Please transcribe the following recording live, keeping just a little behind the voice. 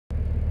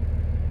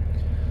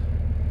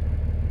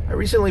I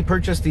recently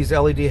purchased these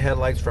LED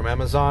headlights from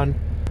Amazon.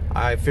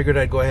 I figured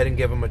I'd go ahead and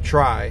give them a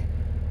try.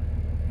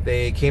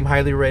 They came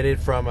highly rated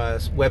from a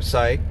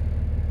website,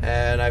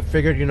 and I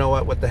figured, you know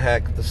what the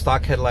heck, the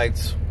stock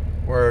headlights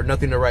were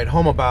nothing to write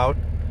home about.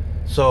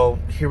 So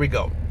here we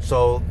go.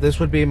 So this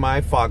would be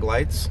my fog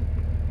lights,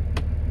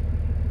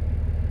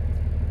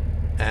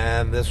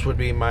 and this would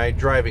be my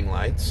driving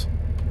lights,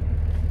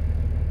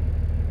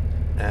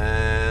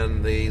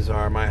 and these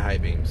are my high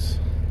beams.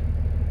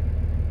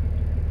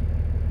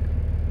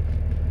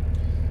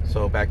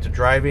 So back to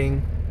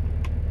driving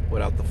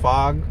without the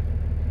fog,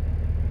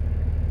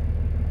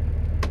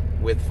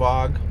 with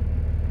fog,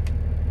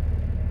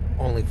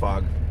 only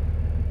fog.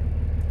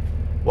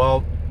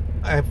 Well,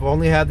 I've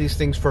only had these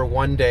things for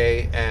one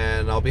day,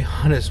 and I'll be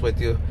honest with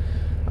you,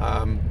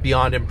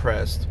 beyond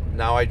impressed.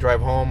 Now I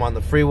drive home on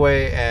the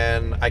freeway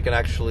and I can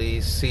actually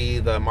see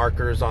the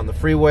markers on the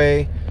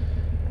freeway,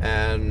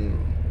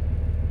 and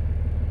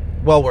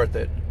well worth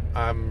it.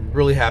 I'm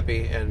really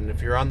happy, and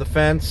if you're on the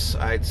fence,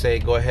 I'd say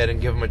go ahead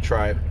and give them a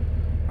try.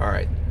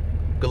 Alright,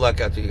 good luck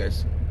out to you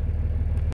guys.